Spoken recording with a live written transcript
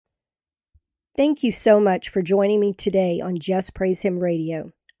Thank you so much for joining me today on Just Praise Him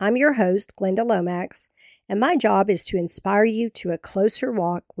Radio. I'm your host, Glynda Lomax, and my job is to inspire you to a closer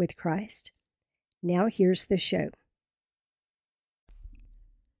walk with Christ. Now here's the show.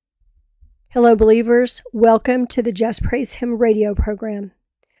 Hello, believers. Welcome to the Just Praise Him Radio program.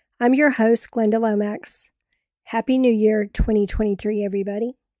 I'm your host, Glynda Lomax. Happy New Year 2023,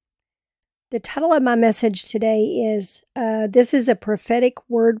 everybody. The title of my message today is, this is a prophetic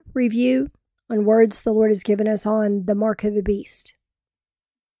word review on words the Lord has given us on the mark of the beast.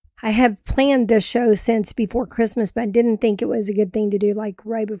 I have planned this show since before Christmas, but I didn't think it was a good thing to do like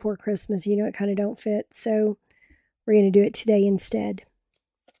right before Christmas. You know, it kind of don't fit. So we're going to do it today instead.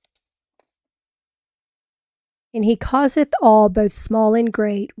 And he causeth all, both small and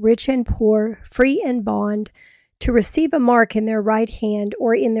great, rich and poor, free and bond, to receive a mark in their right hand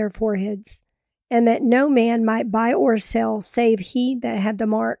or in their foreheads, and that no man might buy or sell, save he that had the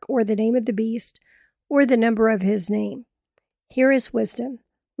mark, or the name of the beast, or the number of his name. Here is wisdom.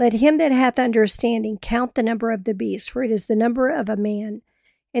 Let him that hath understanding count the number of the beast, for it is the number of a man,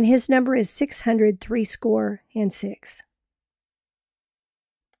 and his number is 666.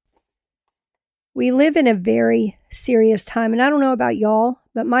 We live in a very serious time, and I don't know about y'all,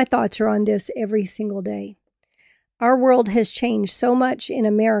 but my thoughts are on this every single day. Our world has changed so much in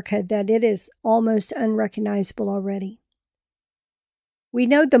America that it is almost unrecognizable already. We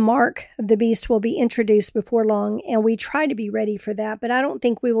know the mark of the beast will be introduced before long, and we try to be ready for that, but I don't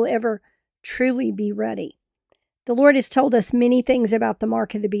think we will ever truly be ready. The Lord has told us many things about the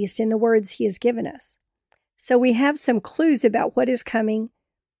mark of the beast in the words He has given us. So we have some clues about what is coming,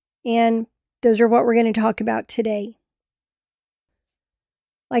 and those are what we're going to talk about today.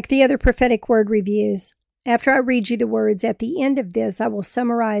 Like the other prophetic word reviews, after I read you the words at the end of this, I will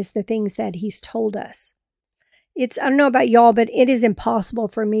summarize the things that He's told us. I don't know about y'all, but it is impossible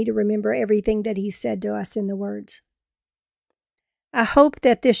for me to remember everything that He said to us in the words. I hope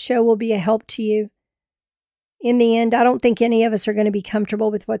that this show will be a help to you. In the end, I don't think any of us are going to be comfortable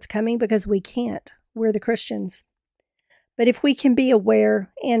with what's coming because we can't. We're the Christians. But if we can be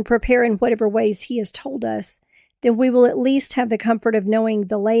aware and prepare in whatever ways He has told us, then we will at least have the comfort of knowing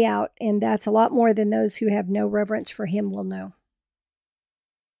the layout, and that's a lot more than those who have no reverence for Him will know.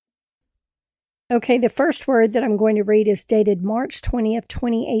 Okay, the first word that I'm going to read is dated March 20th,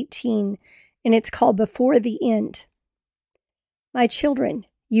 2018, and it's called Before the End. My children,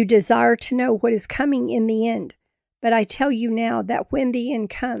 you desire to know what is coming in the end, but I tell you now that when the end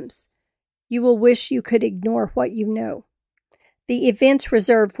comes, you will wish you could ignore what you know. The events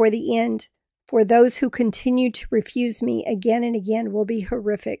reserved for the end for those who continue to refuse me again and again will be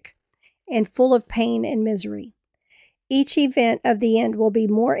horrific and full of pain and misery. Each event of the end will be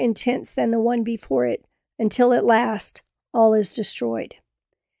more intense than the one before it, until at last all is destroyed.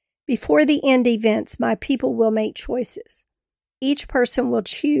 Before the end events, my people will make choices. Each person will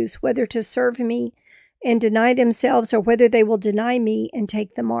choose whether to serve me and deny themselves or whether they will deny me and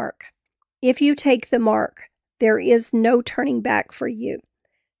take the mark. If you take the mark, there is no turning back for you.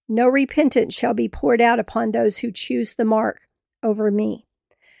 No repentance shall be poured out upon those who choose the mark over me.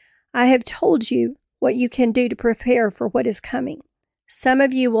 I have told you what you can do to prepare for what is coming. Some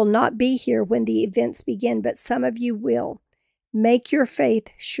of you will not be here when the events begin, but some of you will. Make your faith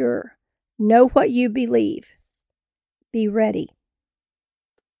sure. Know what you believe. Be ready.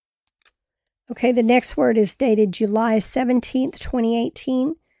 Okay, the next word is dated July 17th,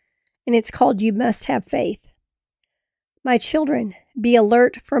 2018, and it's called You Must Have Faith. My children, be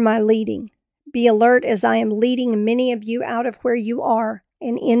alert for my leading. Be alert as I am leading many of you out of where you are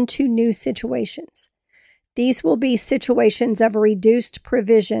and into new situations. These will be situations of reduced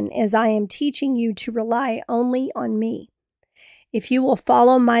provision as I am teaching you to rely only on me. If you will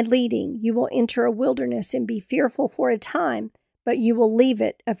follow my leading, you will enter a wilderness and be fearful for a time, but you will leave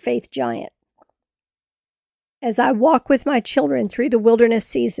it a faith giant. As I walk with my children through the wilderness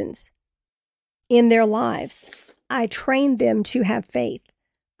seasons in their lives, I train them to have faith.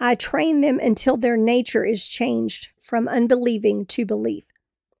 I train them until their nature is changed from unbelieving to belief.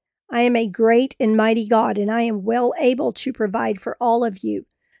 I am a great and mighty God, and I am well able to provide for all of you,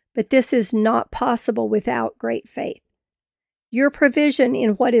 but this is not possible without great faith. Your provision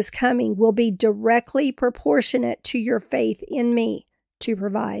in what is coming will be directly proportionate to your faith in me to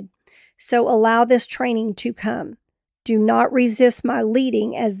provide. So allow this training to come. Do not resist my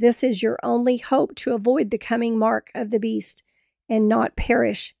leading, as this is your only hope to avoid the coming mark of the beast and not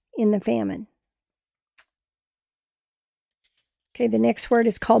perish in the famine. Okay, the next word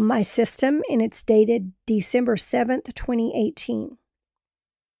is called My System, and it's dated December 7th, 2018.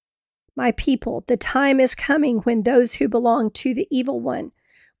 My people, the time is coming when those who belong to the evil one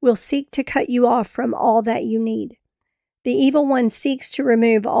will seek to cut you off from all that you need. The evil one seeks to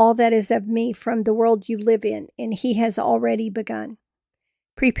remove all that is of me from the world you live in, and he has already begun.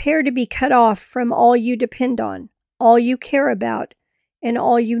 Prepare to be cut off from all you depend on, all you care about, and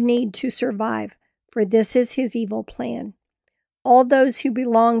all you need to survive, for this is his evil plan. All those who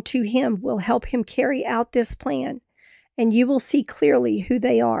belong to him will help him carry out this plan, and you will see clearly who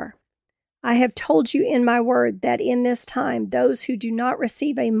they are. I have told you in my word that in this time those who do not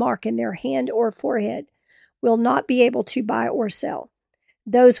receive a mark in their hand or forehead will not be able to buy or sell.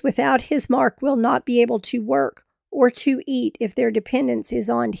 Those without his mark will not be able to work or to eat if their dependence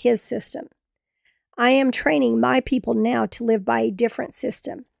is on his system. I am training my people now to live by a different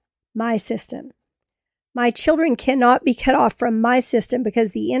system, my system. My children cannot be cut off from my system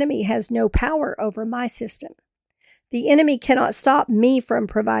because the enemy has no power over my system. The enemy cannot stop me from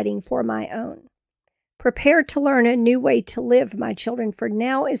providing for my own. Prepare to learn a new way to live, my children, for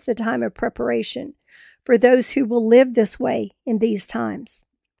now is the time of preparation for those who will live this way in these times.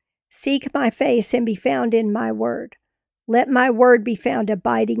 Seek my face and be found in my word. Let my word be found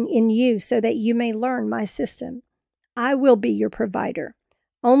abiding in you so that you may learn my system. I will be your provider.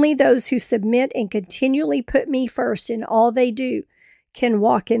 Only those who submit and continually put me first in all they do can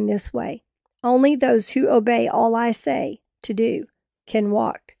walk in this way. Only those who obey all I say to do can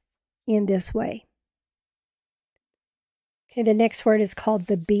walk in this way. Okay, the next word is called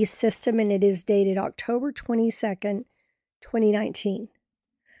the beast system, and it is dated October 22nd, 2019.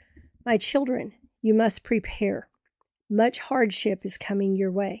 My children, you must prepare. Much hardship is coming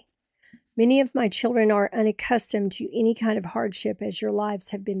your way. Many of my children are unaccustomed to any kind of hardship as your lives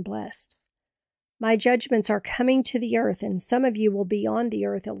have been blessed. My judgments are coming to the earth, and some of you will be on the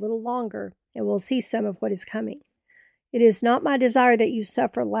earth a little longer and will see some of what is coming. It is not my desire that you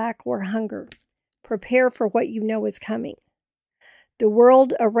suffer lack or hunger. Prepare for what you know is coming. The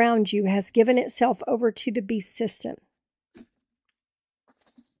world around you has given itself over to the beast system.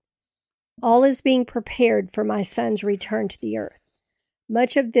 All is being prepared for my son's return to the earth.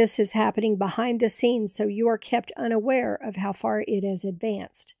 Much of this is happening behind the scenes, so you are kept unaware of how far it has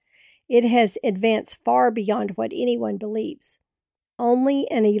advanced. It has advanced far beyond what anyone believes. Only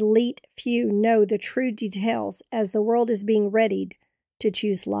an elite few know the true details as the world is being readied to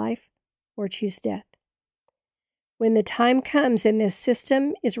choose life or choose death. When the time comes and this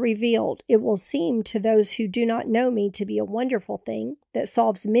system is revealed, it will seem to those who do not know me to be a wonderful thing that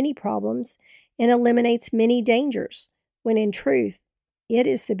solves many problems and eliminates many dangers, when in truth, it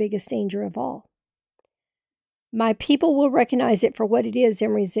is the biggest danger of all. My people will recognize it for what it is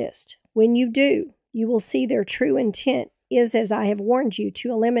and resist. When you do, you will see their true intent is as I have warned you,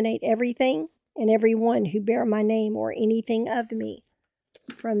 to eliminate everything and everyone who bear my name or anything of me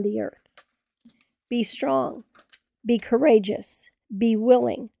from the earth. Be strong, be courageous, be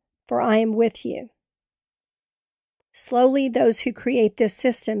willing, for I am with you. Slowly, those who create this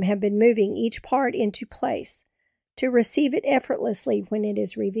system have been moving each part into place to receive it effortlessly when it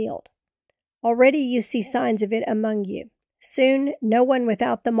is revealed. Already you see signs of it among you. Soon, no one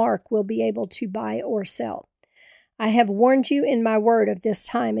without the mark will be able to buy or sell. I have warned you in my word of this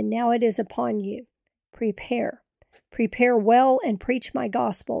time, and now it is upon you. Prepare. Prepare well and preach my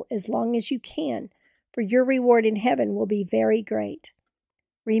gospel as long as you can, for your reward in heaven will be very great.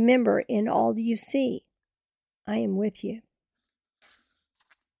 Remember, in all you see, I am with you.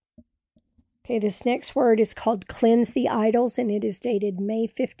 Okay, this next word is called cleanse the idols, and it is dated May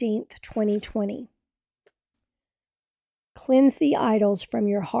 15th, 2020. Cleanse the idols from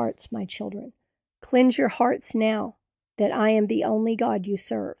your hearts, my children. Cleanse your hearts now, that I am the only God you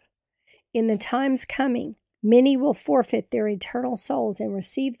serve. In the times coming, many will forfeit their eternal souls and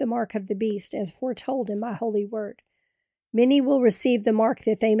receive the mark of the beast, as foretold in my holy word. Many will receive the mark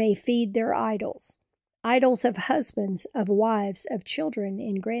that they may feed their idols, idols of husbands, of wives, of children,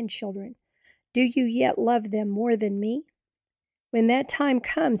 and grandchildren. Do you yet love them more than me? When that time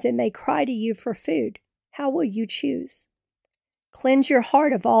comes and they cry to you for food, how will you choose? Cleanse your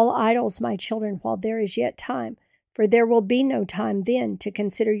heart of all idols, my children, while there is yet time, for there will be no time then to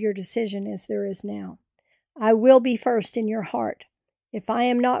consider your decision as there is now. I will be first in your heart. If I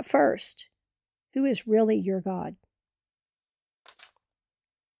am not first, who is really your God?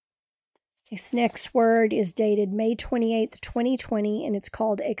 This next word is dated May 28th, 2020, and it's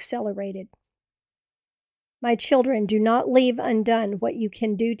called accelerated. My children, do not leave undone what you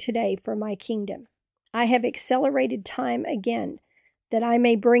can do today for my kingdom. I have accelerated time again, that I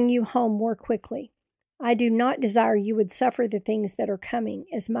may bring you home more quickly. I do not desire you would suffer the things that are coming,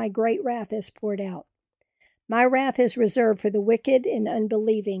 as my great wrath is poured out. My wrath is reserved for the wicked and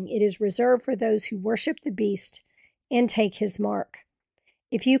unbelieving. It is reserved for those who worship the beast and take his mark.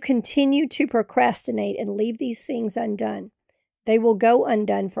 If you continue to procrastinate and leave these things undone, they will go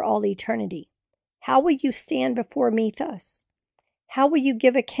undone for all eternity. How will you stand before me thus? How will you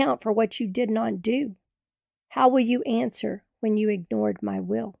give account for what you did not do? How will you answer when you ignored my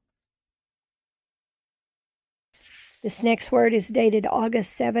will? This next word is dated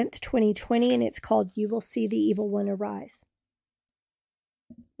August 7th, 2020, and it's called You Will See the Evil One Arise.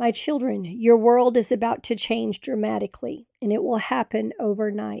 My children, your world is about to change dramatically, and it will happen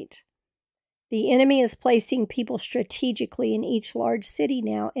overnight. The enemy is placing people strategically in each large city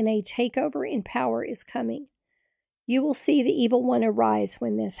now, and a takeover in power is coming. You will see the evil one arise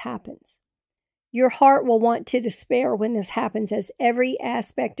when this happens. Your heart will want to despair when this happens, as every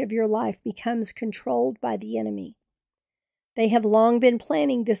aspect of your life becomes controlled by the enemy. They have long been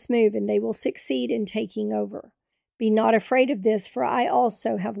planning this move, and they will succeed in taking over. Be not afraid of this, for I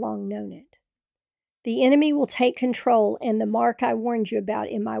also have long known it. The enemy will take control, and the mark I warned you about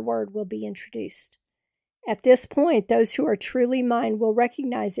in my word will be introduced. At this point, those who are truly mine will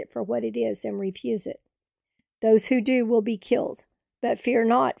recognize it for what it is and refuse it. Those who do will be killed. But fear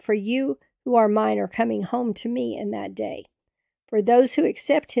not, for you who are mine are coming home to me in that day. For those who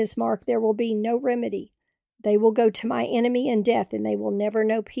accept his mark, there will be no remedy. They will go to my enemy in death, and they will never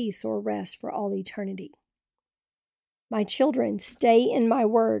know peace or rest for all eternity. My children, stay in my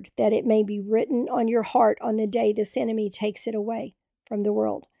word, that it may be written on your heart on the day this enemy takes it away from the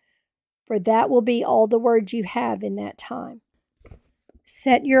world. For that will be all the words you have in that time.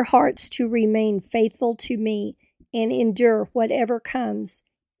 Set your hearts to remain faithful to me and endure whatever comes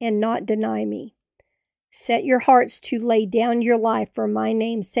and not deny me. Set your hearts to lay down your life for my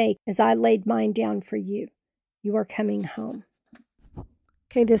name's sake, as I laid mine down for you. You are coming home.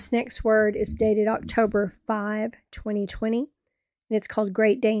 Okay, this next word is dated October 5, 2020, and it's called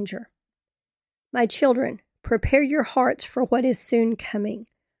Great Danger. My children, prepare your hearts for what is soon coming.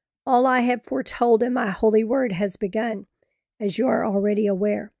 All I have foretold in my holy word has begun, as you are already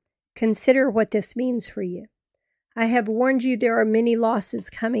aware. Consider what this means for you. I have warned you there are many losses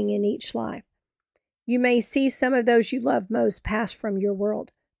coming in each life. You may see some of those you love most pass from your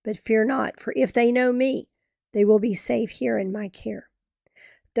world, but fear not, for if they know me, they will be safe here in my care.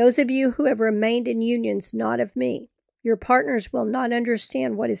 Those of you who have remained in unions not of me, your partners will not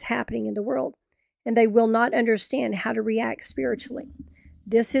understand what is happening in the world, and they will not understand how to react spiritually.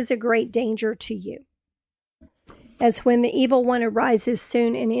 This is a great danger to you. As when the evil one arises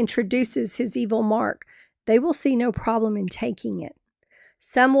soon and introduces his evil mark, they will see no problem in taking it.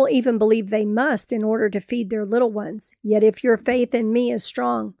 Some will even believe they must in order to feed their little ones. Yet if your faith in me is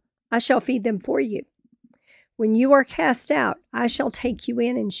strong, I shall feed them for you. When you are cast out, I shall take you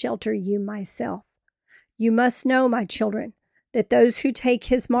in and shelter you myself. You must know, my children, that those who take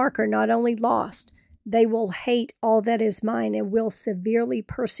his mark are not only lost, they will hate all that is mine and will severely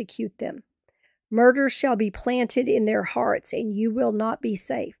persecute them. Murder shall be planted in their hearts, and you will not be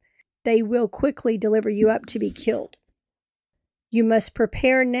safe. They will quickly deliver you up to be killed. You must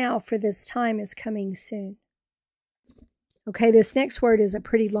prepare now, for this time is coming soon. Okay, this next word is a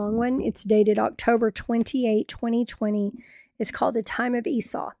pretty long one. It's dated October 28, 2020. It's called the time of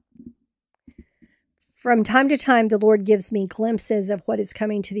Esau. From time to time, the Lord gives me glimpses of what is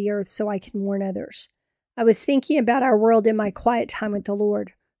coming to the earth so I can warn others. I was thinking about our world in my quiet time with the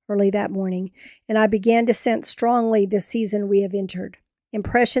Lord early that morning, and I began to sense strongly the season we have entered.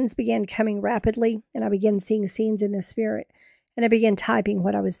 Impressions began coming rapidly, and I began seeing scenes in the spirit, and I began typing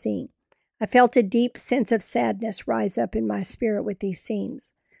what I was seeing. I felt a deep sense of sadness rise up in my spirit with these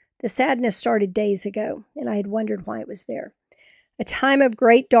scenes. The sadness started days ago, and I had wondered why it was there. A time of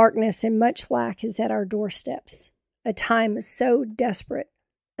great darkness and much lack is at our doorsteps. A time so desperate,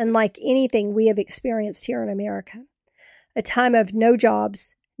 unlike anything we have experienced here in America. A time of no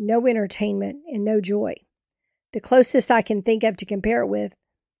jobs, no entertainment, and no joy. The closest I can think of to compare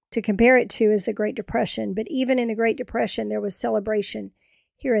it to is the Great Depression, but even in the Great Depression there was celebration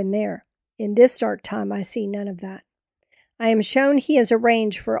here and there. In this dark time, I see none of that. I am shown he has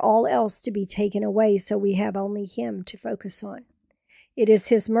arranged for all else to be taken away, so we have only him to focus on. It is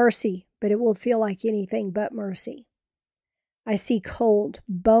his mercy, but it will feel like anything but mercy. I see cold,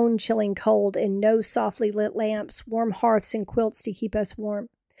 bone-chilling cold, and no softly lit lamps, warm hearths, and quilts to keep us warm.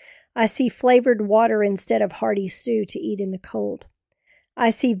 I see flavored water instead of hearty stew to eat in the cold.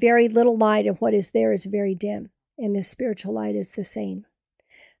 I see very little light, and what is there is very dim, and the spiritual light is the same.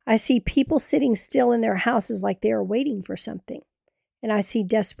 I see people sitting still in their houses like they are waiting for something, and I see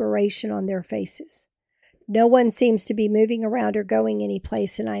desperation on their faces. No one seems to be moving around or going any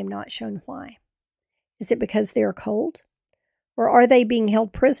place, and I am not shown why. Is it because they are cold? Or are they being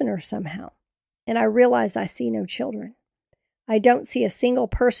held prisoner somehow? And I realize I see no children. I don't see a single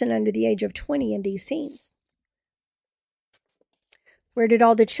person under the age of 20 in these scenes. Where did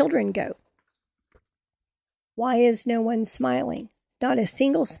all the children go? Why is no one smiling? Not a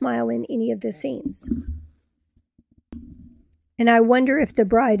single smile in any of the scenes. And I wonder if the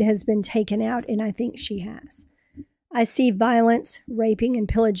bride has been taken out, and I think she has. I see violence, raping, and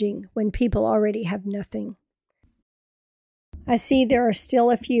pillaging when people already have nothing. I see there are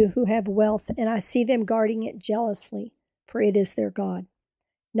still a few who have wealth, and I see them guarding it jealously, for it is their God.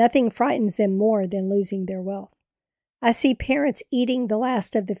 Nothing frightens them more than losing their wealth. I see parents eating the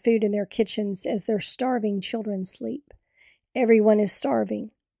last of the food in their kitchens as their starving children sleep. Everyone is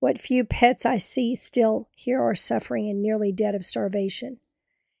starving. What few pets I see still here are suffering and nearly dead of starvation.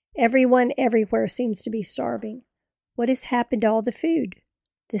 Everyone everywhere seems to be starving. What has happened to all the food?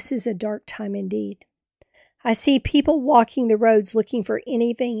 This is a dark time indeed. I see people walking the roads looking for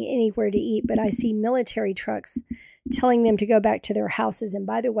anything, anywhere to eat, but I see military trucks telling them to go back to their houses. And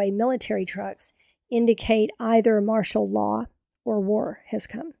by the way, military trucks indicate either martial law or war has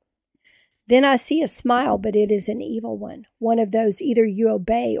come. Then I see a smile, but it is an evil one of those either you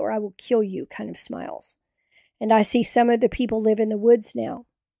obey or I will kill you kind of smiles. And I see some of the people live in the woods now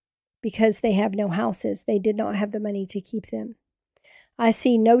because they have no houses. They did not have the money to keep them. I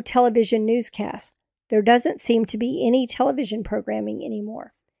see no television newscasts. There doesn't seem to be any television programming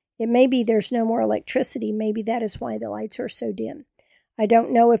anymore. It may be there's no more electricity. Maybe that is why the lights are so dim. I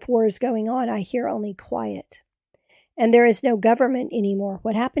don't know if war is going on. I hear only quiet. And there is no government anymore.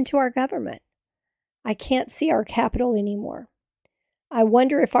 What happened to our government? I can't see our capital anymore. I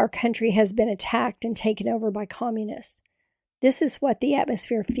wonder if our country has been attacked and taken over by communists. This is what the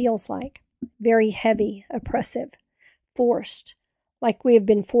atmosphere feels like. Very heavy, oppressive, forced, like we have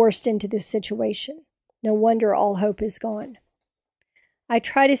been forced into this situation. No wonder all hope is gone. I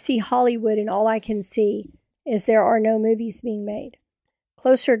try to see Hollywood, and all I can see is there are no movies being made.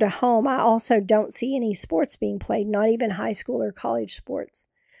 Closer to home, I also don't see any sports being played, not even high school or college sports.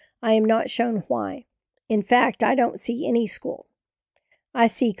 I am not shown why. In fact, I don't see any school. I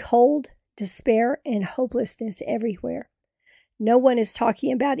see cold, despair, and hopelessness everywhere. No one is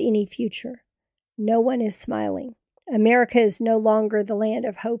talking about any future. No one is smiling. America is no longer the land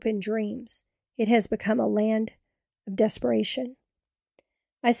of hope and dreams. It has become a land of desperation.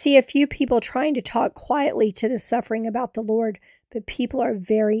 I see a few people trying to talk quietly to the suffering about the Lord, but people are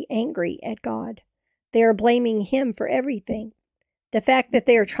very angry at God. They are blaming Him for everything. The fact that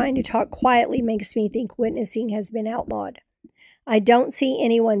they are trying to talk quietly makes me think witnessing has been outlawed. I don't see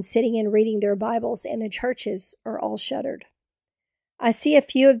anyone sitting and reading their Bibles, and the churches are all shuttered. I see a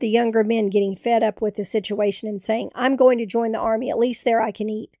few of the younger men getting fed up with the situation and saying, I'm going to join the army, at least there I can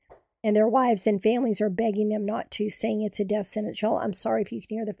eat. And their wives and families are begging them not to, saying it's a death sentence. Y'all, I'm sorry if you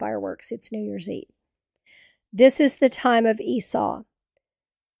can hear the fireworks. It's New Year's Eve. This is the time of Esau,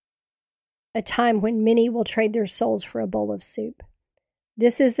 a time when many will trade their souls for a bowl of soup.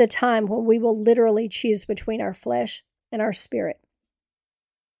 This is the time when we will literally choose between our flesh and our spirit.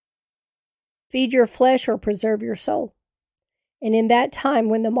 Feed your flesh or preserve your soul. And in that time,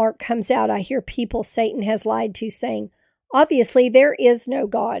 when the mark comes out, I hear people Satan has lied to saying, obviously there is no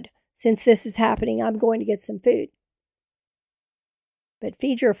God. Since this is happening, I'm going to get some food. But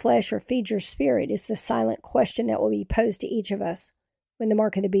feed your flesh or feed your spirit is the silent question that will be posed to each of us when the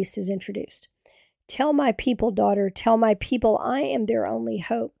mark of the beast is introduced. Tell my people, daughter, tell my people I am their only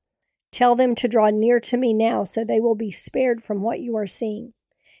hope. Tell them to draw near to me now so they will be spared from what you are seeing.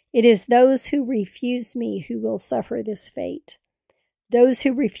 It is those who refuse me who will suffer this fate. Those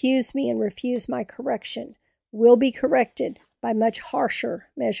who refuse me and refuse my correction will be corrected by much harsher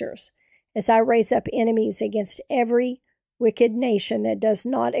measures as I raise up enemies against every wicked nation that does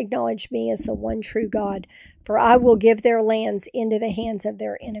not acknowledge me as the one true God, for I will give their lands into the hands of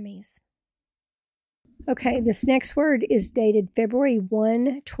their enemies. Okay, this next word is dated February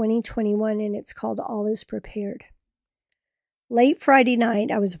 1, 2021, and it's called All is Prepared. Late Friday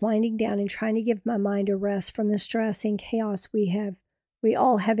night, I was winding down and trying to give my mind a rest from the stress and chaos we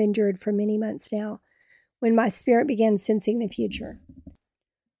all have endured for many months now, when my spirit began sensing the future.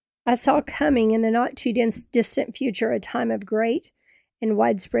 I saw coming in the not too distant future a time of great and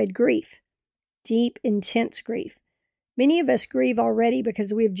widespread grief, deep, intense grief. Many of us grieve already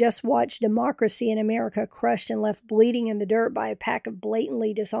because we have just watched democracy in America crushed and left bleeding in the dirt by a pack of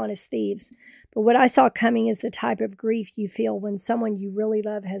blatantly dishonest thieves. But what I saw coming is the type of grief you feel when someone you really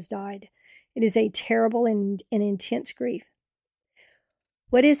love has died. It is a terrible and intense grief.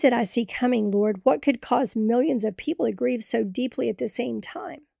 What is it I see coming, Lord? What could cause millions of people to grieve so deeply at the same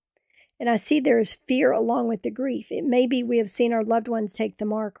time? And I see there is fear along with the grief. It may be we have seen our loved ones take the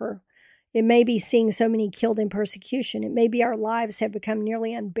mark, or It may be seeing so many killed in persecution. It may be our lives have become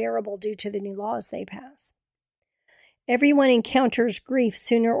nearly unbearable due to the new laws they pass. Everyone encounters grief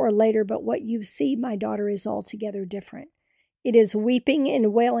sooner or later, but what you see, my daughter, is altogether different. It is weeping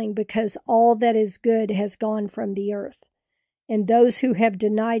and wailing because all that is good has gone from the earth. And those who have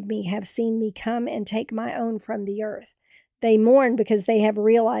denied me have seen me come and take my own from the earth. They mourn because they have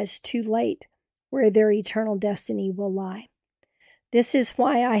realized too late where their eternal destiny will lie. This is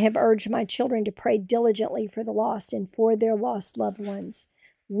why I have urged my children to pray diligently for the lost and for their lost loved ones.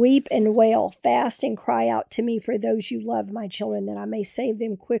 Weep and wail, fast and cry out to me for those you love, my children, that I may save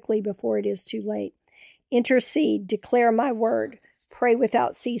them quickly before it is too late. Intercede, declare my word, pray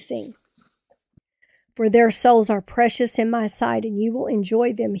without ceasing. For their souls are precious in my sight, and you will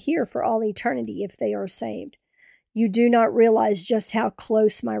enjoy them here for all eternity if they are saved. You do not realize just how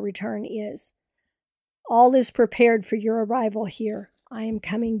close my return is. All is prepared for your arrival here. I am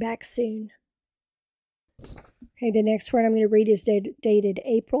coming back soon. Okay, the next word I'm going to read is dated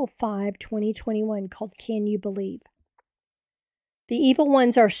April 5, 2021, called Can You Believe? The evil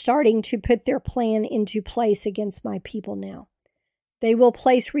ones are starting to put their plan into place against my people now. They will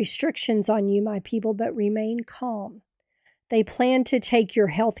place restrictions on you, my people, but remain calm. They plan to take your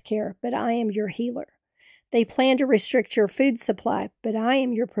health care, but I am your healer. They plan to restrict your food supply, but I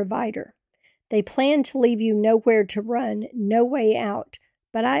am your provider. They plan to leave you nowhere to run, no way out,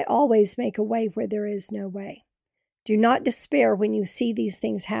 but I always make a way where there is no way. Do not despair when you see these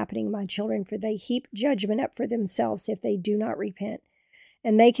things happening, my children, for they heap judgment up for themselves if they do not repent.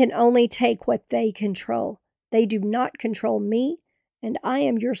 And they can only take what they control. They do not control me, and I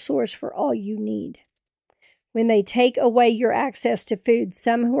am your source for all you need. When they take away your access to food,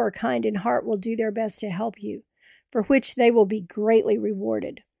 some who are kind in heart will do their best to help you, for which they will be greatly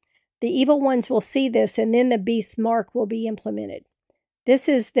rewarded. The evil ones will see this, and then the beast's mark will be implemented. This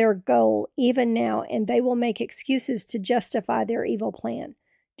is their goal even now, and they will make excuses to justify their evil plan.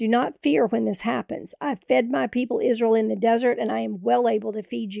 Do not fear when this happens. I fed my people Israel in the desert, and I am well able to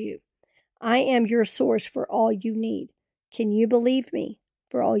feed you. I am your source for all you need. Can you believe me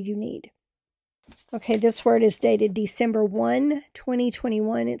for all you need? Okay, this word is dated December 1,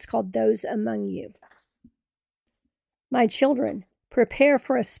 2021. It's called Those Among You. My children, prepare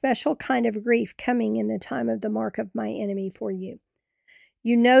for a special kind of grief coming in the time of the mark of my enemy for you.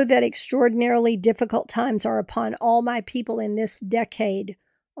 You know that extraordinarily difficult times are upon all my people in this decade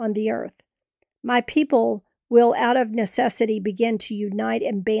on the earth. My people will, out of necessity, begin to unite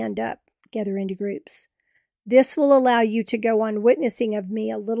and band up, gather into groups. This will allow you to go on witnessing of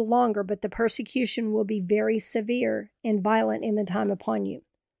me a little longer, but the persecution will be very severe and violent in the time upon you.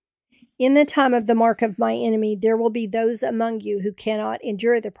 In the time of the mark of my enemy, there will be those among you who cannot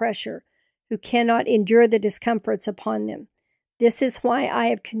endure the pressure, who cannot endure the discomforts upon them. This is why I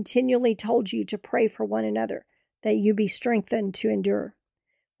have continually told you to pray for one another, that you be strengthened to endure.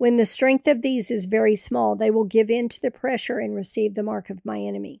 When the strength of these is very small, they will give in to the pressure and receive the mark of my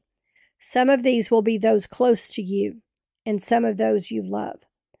enemy. Some of these will be those close to you, and some of those you love.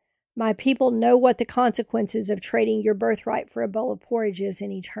 My people know what the consequences of trading your birthright for a bowl of porridge is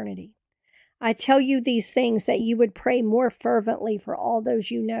in eternity. I tell you these things that you would pray more fervently for all those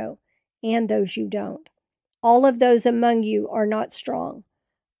you know and those you don't. All of those among you are not strong.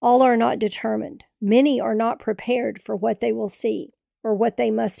 All are not determined. Many are not prepared for what they will see or what they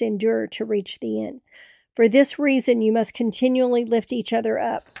must endure to reach the end. For this reason, you must continually lift each other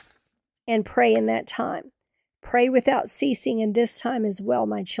up and pray in that time. Pray without ceasing in this time as well,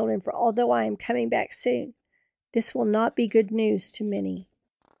 my children, for although I am coming back soon, this will not be good news to many.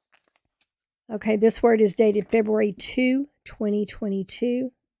 Okay, this word is dated February 2,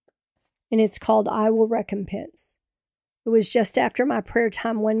 2022, and it's called I Will Recompense. It was just after my prayer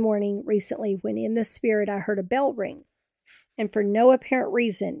time one morning recently when in the spirit I heard a bell ring, and for no apparent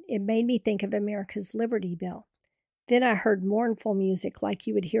reason, it made me think of America's Liberty Bell. Then I heard mournful music like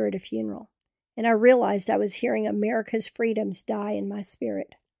you would hear at a funeral, and I realized I was hearing America's freedoms die in my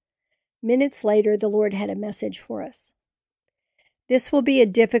spirit. Minutes later, the Lord had a message for us. This will be a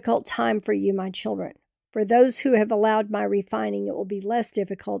difficult time for you, my children. For those who have allowed my refining, it will be less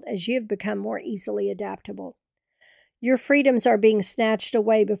difficult as you have become more easily adaptable. Your freedoms are being snatched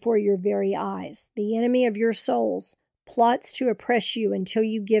away before your very eyes. The enemy of your souls plots to oppress you until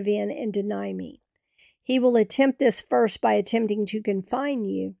you give in and deny me. He will attempt this first by attempting to confine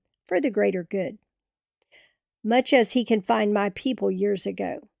you for the greater good, much as he confined my people years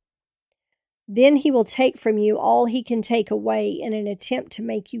ago. Then he will take from you all he can take away in an attempt to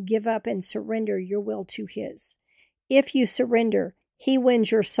make you give up and surrender your will to his. If you surrender, he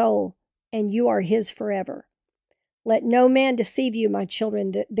wins your soul, and you are his forever. Let no man deceive you, my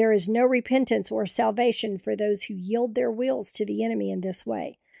children, that there is no repentance or salvation for those who yield their wills to the enemy in this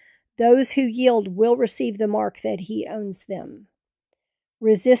way. Those who yield will receive the mark that he owns them.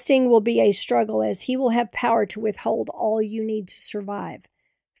 Resisting will be a struggle, as he will have power to withhold all you need to survive: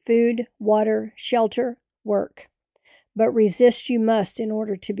 food, water, shelter, work. But resist you must in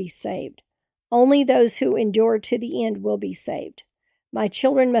order to be saved. Only those who endure to the end will be saved. My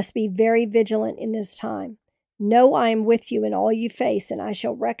children must be very vigilant in this time. Know I am with you in all you face, and I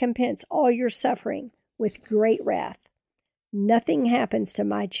shall recompense all your suffering with great wrath. Nothing happens to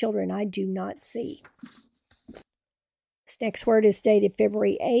my children I do not see. This next word is dated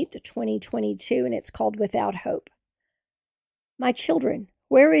February 8th, 2022, and it's called Without Hope. My children,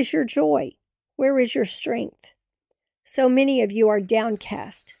 where is your joy? Where is your strength? So many of you are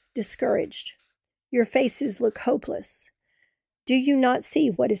downcast, discouraged. Your faces look hopeless. Do you not see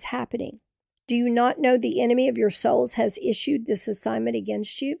what is happening? Do you not know the enemy of your souls has issued this assignment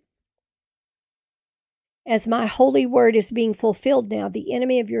against you? As my holy word is being fulfilled now, the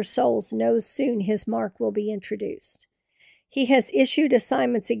enemy of your souls knows soon his mark will be introduced. He has issued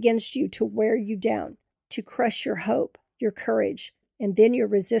assignments against you to wear you down, to crush your hope, your courage, and then your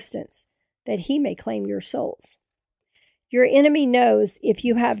resistance, that he may claim your souls. Your enemy knows if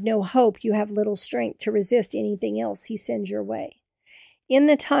you have no hope, you have little strength to resist anything else he sends your way. In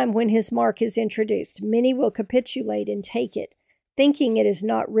the time when his mark is introduced, many will capitulate and take it, thinking it is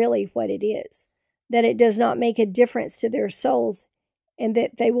not really what it is, that it does not make a difference to their souls, and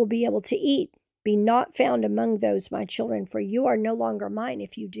that they will be able to eat. Be not found among those, my children, for you are no longer mine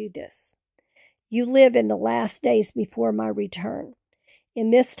if you do this. You live in the last days before my return. In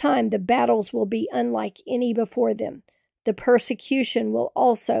this time the battles will be unlike any before them. The persecution will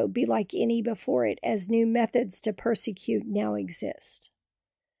also be like any before it, as new methods to persecute now exist.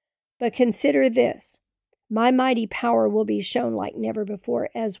 But consider this: my mighty power will be shown like never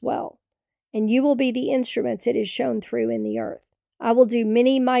before as well, and you will be the instruments it is shown through in the earth. I will do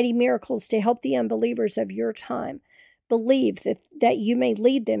many mighty miracles to help the unbelievers of your time. Believe that you may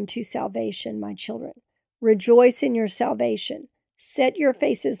lead them to salvation, my children. Rejoice in your salvation. Set your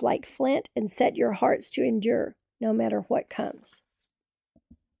faces like flint and set your hearts to endure, no matter what comes.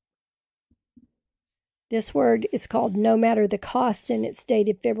 This word is called No Matter the Cost, and it's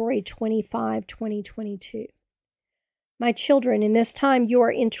dated February 25, 2022. My children, in this time you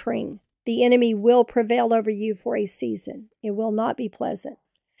are entering, the enemy will prevail over you for a season. It will not be pleasant.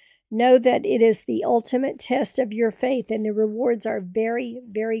 Know that it is the ultimate test of your faith, and the rewards are very,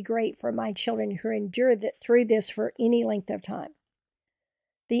 very great for my children who endure through this for any length of time.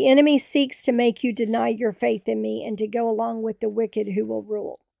 The enemy seeks to make you deny your faith in me and to go along with the wicked who will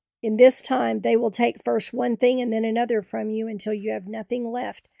rule. In this time, they will take first one thing and then another from you until you have nothing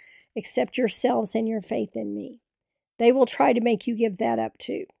left except yourselves and your faith in me. They will try to make you give that up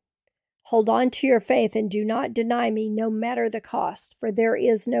too. Hold on to your faith and do not deny me, no matter the cost, for there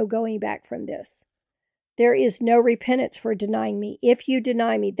is no going back from this. There is no repentance for denying me. If you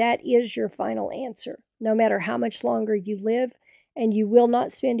deny me, that is your final answer, no matter how much longer you live, and you will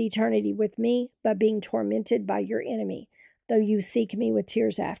not spend eternity with me, but being tormented by your enemy, though you seek me with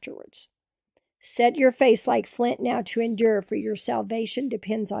tears afterwards. Set your face like flint now to endure, for your salvation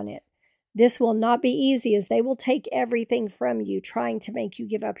depends on it. This will not be easy, as they will take everything from you, trying to make you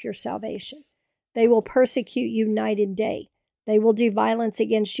give up your salvation. They will persecute you night and day. They will do violence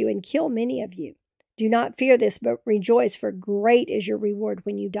against you and kill many of you. Do not fear this, but rejoice, for great is your reward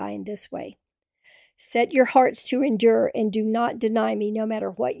when you die in this way. Set your hearts to endure, and do not deny me, no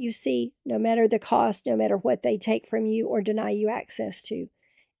matter what you see, no matter the cost, no matter what they take from you or deny you access to.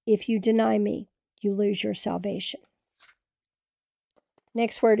 If you deny me, you lose your salvation.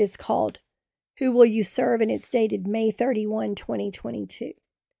 Next word is called Who Will You Serve? And it's dated May 31, 2022.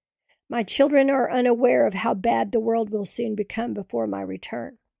 My children are unaware of how bad the world will soon become before my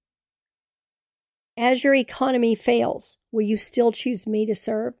return. As your economy fails, will you still choose me to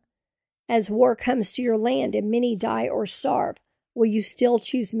serve? As war comes to your land and many die or starve, will you still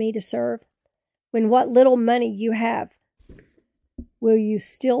choose me to serve? When what little money you have, will you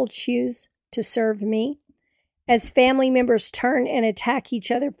still choose to serve me? As family members turn and attack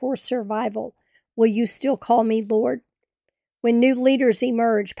each other for survival, will you still call me Lord? When new leaders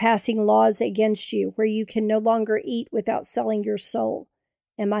emerge passing laws against you where you can no longer eat without selling your soul,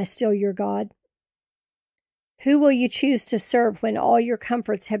 am I still your God? Who will you choose to serve when all your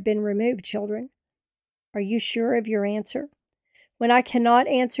comforts have been removed, children? Are you sure of your answer? When I cannot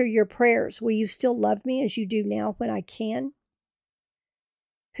answer your prayers, will you still love me as you do now when I can?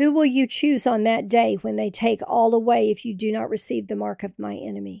 Who will you choose on that day when they take all away if you do not receive the mark of my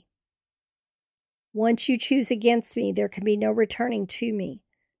enemy? Once you choose against me, there can be no returning to me.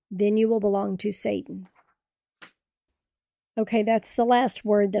 Then you will belong to Satan. Okay, that's the last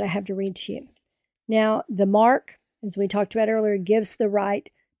word that I have to read to you. Now, the mark, as we talked about earlier, gives the right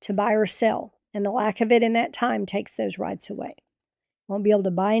to buy or sell, and the lack of it in that time takes those rights away. Won't be able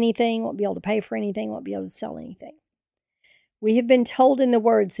to buy anything, won't be able to pay for anything, won't be able to sell anything. We have been told in the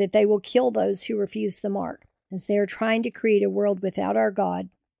words that they will kill those who refuse the mark, as they are trying to create a world without our God,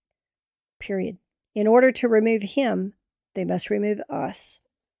 period. In order to remove him, they must remove us.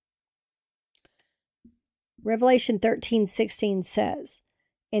 Revelation 13:16 says,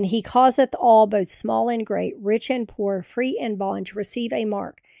 "And he causeth all, both small and great, rich and poor, free and bond, to receive a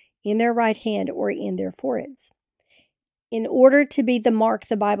mark in their right hand or in their foreheads." In order to be the mark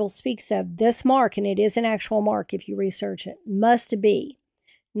the Bible speaks of, this mark, and it is an actual mark if you research it, must be,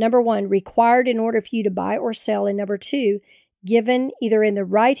 number one, required in order for you to buy or sell, and number two, given either in the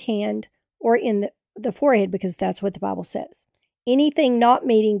right hand or in the forehead, because that's what the Bible says. Anything not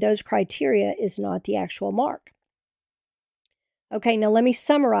meeting those criteria is not the actual mark. Okay, now let me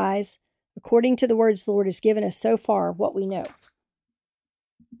summarize, according to the words the Lord has given us so far, what we know.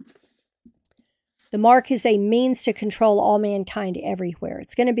 The mark is a means to control all mankind everywhere.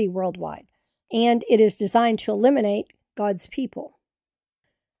 It's going to be worldwide. And it is designed to eliminate God's people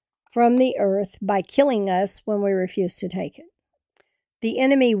from the earth by killing us when we refuse to take it. The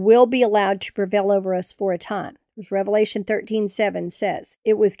enemy will be allowed to prevail over us for a time. As Revelation 13:7 says,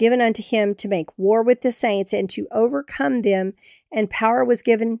 "It was given unto him to make war with the saints and to overcome them, and power was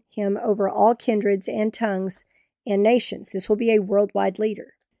given him over all kindreds and tongues and nations." This will be a worldwide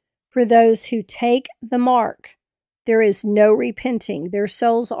leader. For those who take the mark, there is no repenting. Their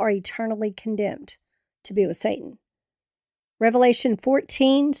souls are eternally condemned to be with Satan. Revelation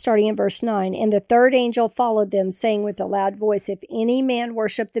 14, starting in verse 9, "And the third angel followed them, saying with a loud voice, If any man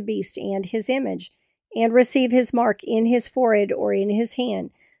worship the beast and his image, and receive his mark in his forehead or in his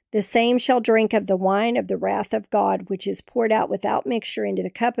hand, the same shall drink of the wine of the wrath of God, which is poured out without mixture into the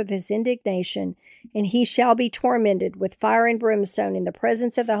cup of his indignation, and he shall be tormented with fire and brimstone in the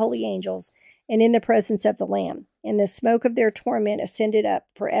presence of the holy angels and in the presence of the Lamb. And the smoke of their torment ascended up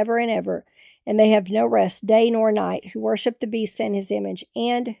forever and ever, and they have no rest day nor night, who worship the beast and his image,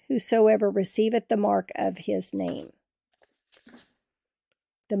 and whosoever receiveth the mark of his name."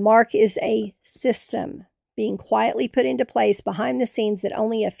 The mark is a system being quietly put into place behind the scenes that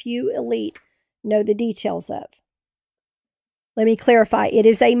only a few elite know the details of. Let me clarify. It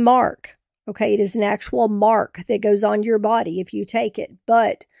is a mark. Okay, it is an actual mark that goes on your body if you take it,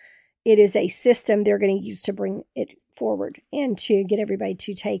 but it is a system they're going to use to bring it forward and to get everybody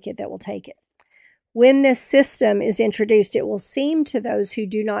to take it that will take it. When this system is introduced, it will seem to those who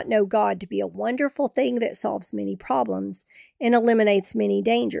do not know God to be a wonderful thing that solves many problems and eliminates many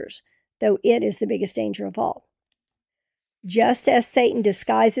dangers, though it is the biggest danger of all. Just as Satan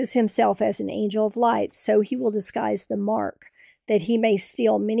disguises himself as an angel of light, so he will disguise the mark, that he may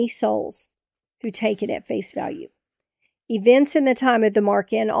steal many souls who take it at face value. Events in the time of the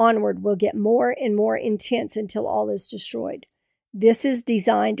mark and onward will get more and more intense until all is destroyed. This is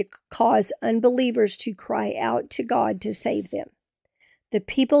designed to cause unbelievers to cry out to God to save them. The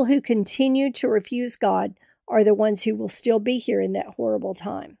people who continue to refuse God are the ones who will still be here in that horrible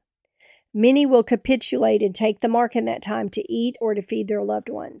time. Many will capitulate and take the mark in that time to eat or to feed their loved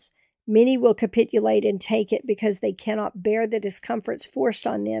ones. Many will capitulate and take it because they cannot bear the discomforts forced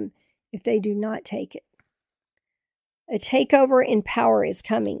on them if they do not take it. A takeover in power is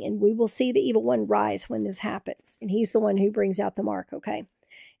coming, and we will see the evil one rise when this happens. And he's the one who brings out the mark, okay?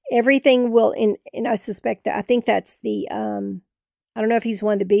 Everything will, and I suspect that, I think that's the, I don't know if he's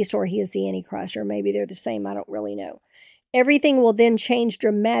one of the beasts or he is the Antichrist, or maybe they're the same, I don't really know. Everything will then change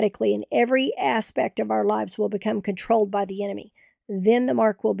dramatically, and every aspect of our lives will become controlled by the enemy. Then the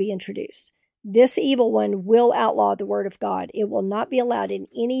mark will be introduced. This evil one will outlaw the word of God. It will not be allowed in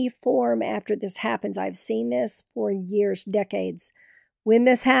any form after this happens. I've seen this for years, decades. When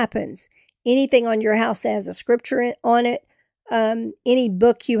this happens, anything on your house that has a scripture on it, any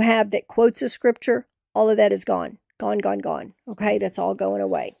book you have that quotes a scripture, all of that is gone. Gone, gone, gone. Okay, that's all going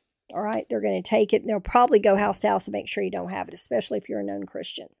away. All right, they're going to take it, and they'll probably go house to house and make sure you don't have it, especially if you're a known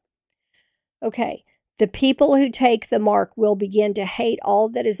Christian. Okay. The people who take the mark will begin to hate all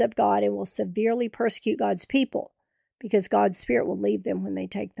that is of God and will severely persecute God's people, because God's Spirit will leave them when they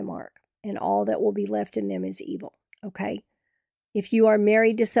take the mark, and all that will be left in them is evil. Okay? If you are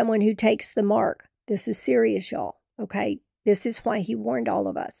married to someone who takes the mark, this is serious, y'all. Okay? This is why he warned all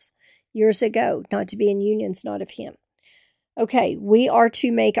of us years ago not to be in unions not of him. Okay, we are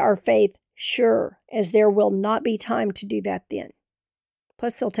to make our faith sure, as there will not be time to do that then.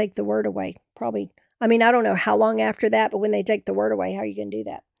 Plus, they'll take the word away. Probably I mean, I don't know how long after that, but when they take the word away, how are you going to do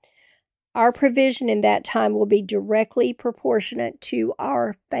that? Our provision in that time will be directly proportionate to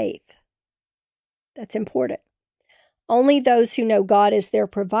our faith. That's important. Only those who know God as their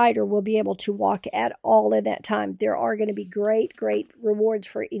provider will be able to walk at all in that time. There are going to be great, great rewards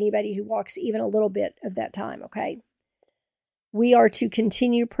for anybody who walks even a little bit of that time, okay? We are to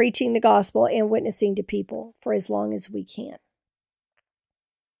continue preaching the gospel and witnessing to people for as long as we can.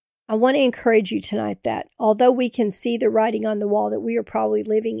 I want to encourage you tonight that although we can see the writing on the wall that we are probably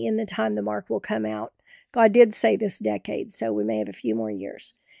living in the time the mark will come out, God did say this decade, so we may have a few more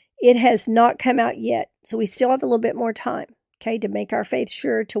years. It has not come out yet, so we still have a little bit more time, okay, to make our faith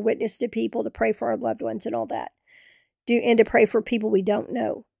sure, to witness to people, to pray for our loved ones and all that. And to pray for people we don't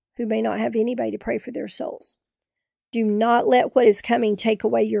know who may not have anybody to pray for their souls. Do not let what is coming take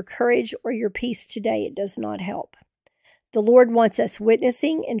away your courage or your peace today. It does not help. The Lord wants us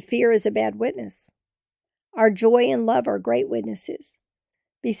witnessing, and fear is a bad witness. Our joy and love are great witnesses.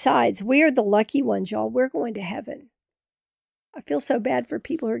 Besides, we are the lucky ones, y'all. We're going to heaven. I feel so bad for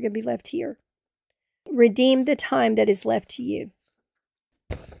people who are going to be left here. Redeem the time that is left to you.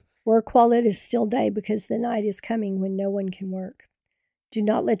 Work while it is still day, because the night is coming when no one can work. Do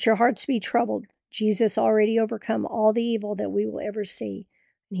not let your hearts be troubled. Jesus already overcome all the evil that we will ever see,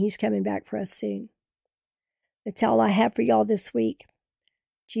 and he's coming back for us soon. That's all I have for y'all this week.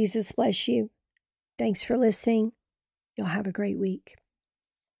 Jesus bless you. Thanks for listening. Y'all have a great week.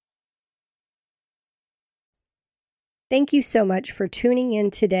 Thank you so much for tuning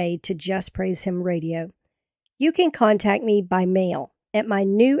in today to Just Praise Him Radio. You can contact me by mail at my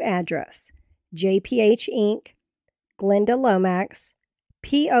new address, JPH Inc., Glynda Lomax,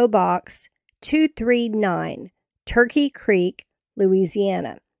 P.O. Box 239, Turkey Creek,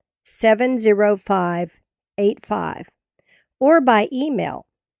 Louisiana, 70585, or by email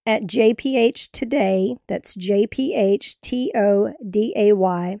at jphtoday, that's jphtoday,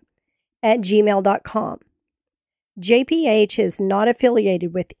 @gmail.com. JPH is not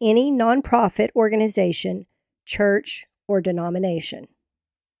affiliated with any nonprofit organization, church, or denomination.